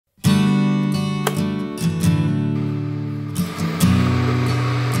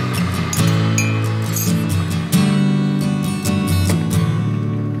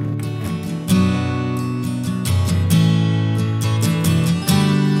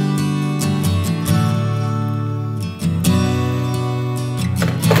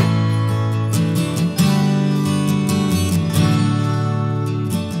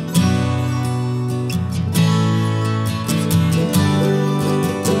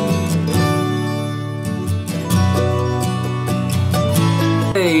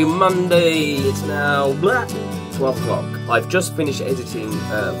Happy Monday! It's now 12 o'clock. I've just finished editing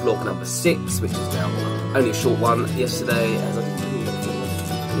vlog number 6, which is now only a short one. Yesterday, as I didn't do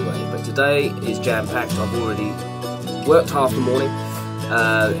anyway, but today is jam-packed. I've already worked half the morning.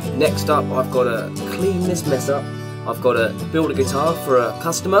 Next up, I've got to clean this mess up. I've got to build a guitar for a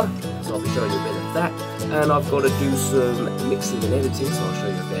customer, so I'll be showing you a bit of that. And I've got to do some mixing and editing, so I'll show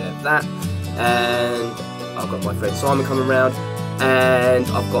you a bit of that. And I've got my friend Simon coming around, and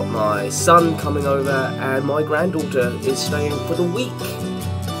I've got my son coming over, and my granddaughter is staying for the week.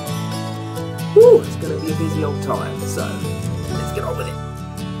 Woo, it's going to be a busy old time, so let's get on with it.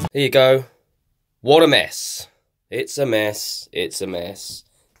 Here you go. What a mess. It's a mess. It's a mess.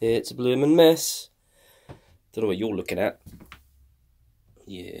 It's a bloomin' mess. Don't know what you're looking at.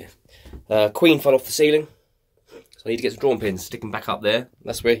 Yeah. Queen fell off the ceiling, so I need to get some drawing pins, stick them back up there.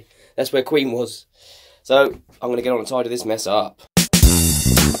 That's where Queen was. So I'm going to get on and tidy this mess up.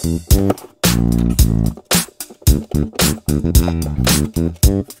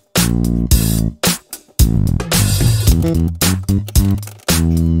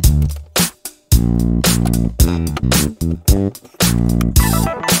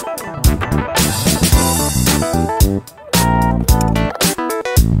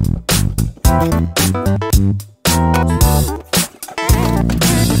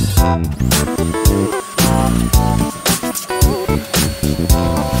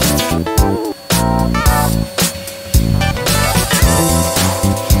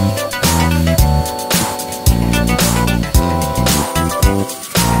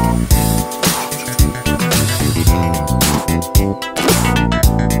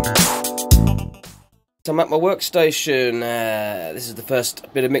 I'm at my workstation. This is the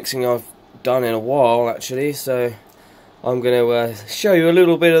first bit of mixing I've done in a while, actually, so I'm going to show you a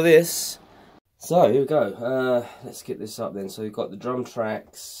little bit of this. So, here we go. Let's get this up then. So, we've got the drum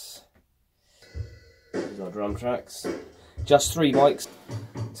tracks. These are drum tracks. Just 3 mics.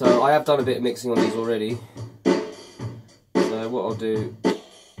 So, I have done a bit of mixing on these already. So, what I'll do,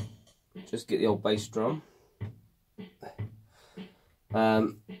 just get the old bass drum.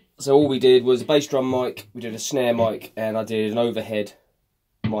 So all we did was a bass drum mic, we did a snare mic, and I did an overhead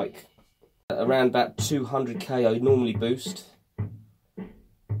mic. Around about 200k I normally boost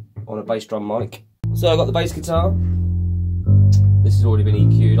on a bass drum mic. So I got the bass guitar. This has already been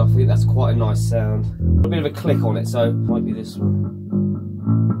EQ'd. I think that's quite a nice sound. A bit of a click on it, so it might be this one.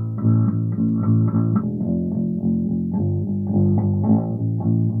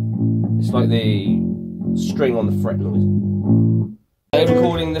 It's like the string on the fret noise. I'm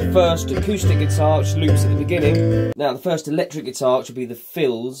recording the first acoustic guitar, which loops at the beginning. Now the first electric guitar, which will be the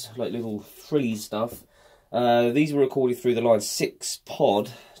fills, like little frilly stuff. These were recorded through the line 6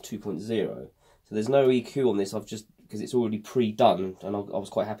 pod 2.0. So there's no EQ on this, because it's already pre-done, and I was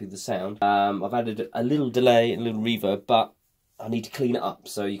quite happy with the sound. I've added a little delay and a little reverb, but I need to clean it up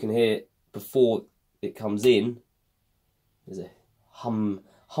so you can hear it before it comes in. There's a hum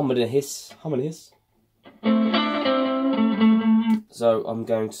and a hiss. So I'm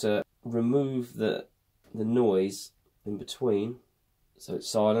going to remove the noise in between, so it's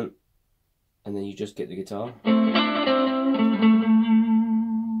silent, and then you just get the guitar.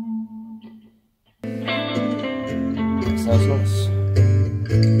 Sounds nice.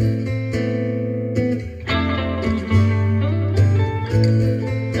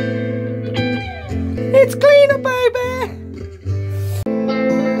 It's cleaner, baby!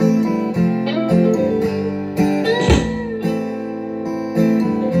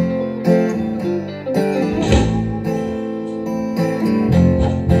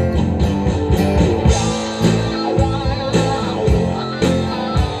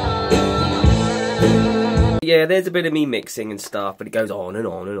 Yeah, there's a bit of me mixing and stuff, but it goes on and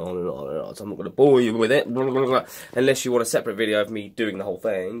on and on and on and on, so I'm not going to bore you with it, unless you want a separate video of me doing the whole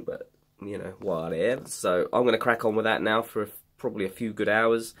thing, but, you know, whatever. So I'm going to crack on with that now for probably a few good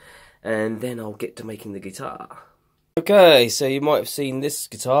hours, and then I'll get to making the guitar. Okay, so you might have seen this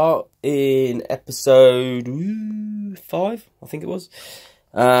guitar in episode 5, I think it was.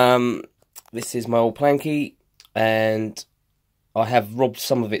 This is my old Planky, and I have robbed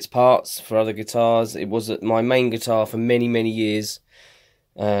some of its parts for other guitars. It was my main guitar for many, many years,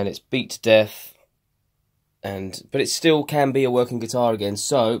 and it's beat to death. But it still can be a working guitar again.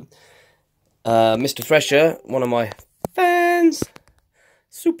 So, Mr. Thresher, one of my fans,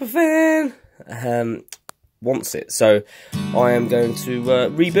 super fan, wants it. So, I am going to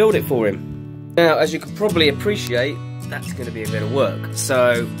rebuild it for him. Now, as you can probably appreciate, that's going to be a bit of work.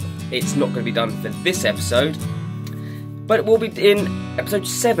 So, it's not going to be done for this episode. But it will be in episode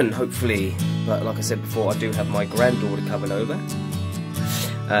 7, hopefully. But like I said before, I do have my granddaughter coming over.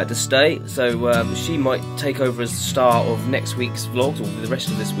 to stay, so she might take over as the star of next week's vlogs, or the rest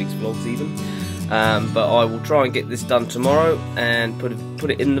of this week's vlogs even. But I will try and get this done tomorrow and put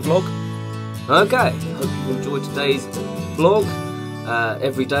it in the vlog. Okay, hope you enjoyed today's vlog.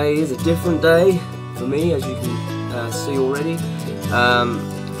 Every day is a different day for me, as you can see already.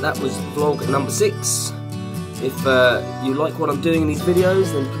 That was vlog number 6. If you like what I'm doing in these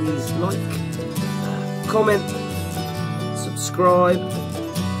videos, then please like, comment, subscribe.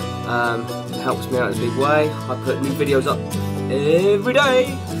 It helps me out in a big way. I put new videos up every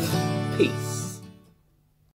day. Peace.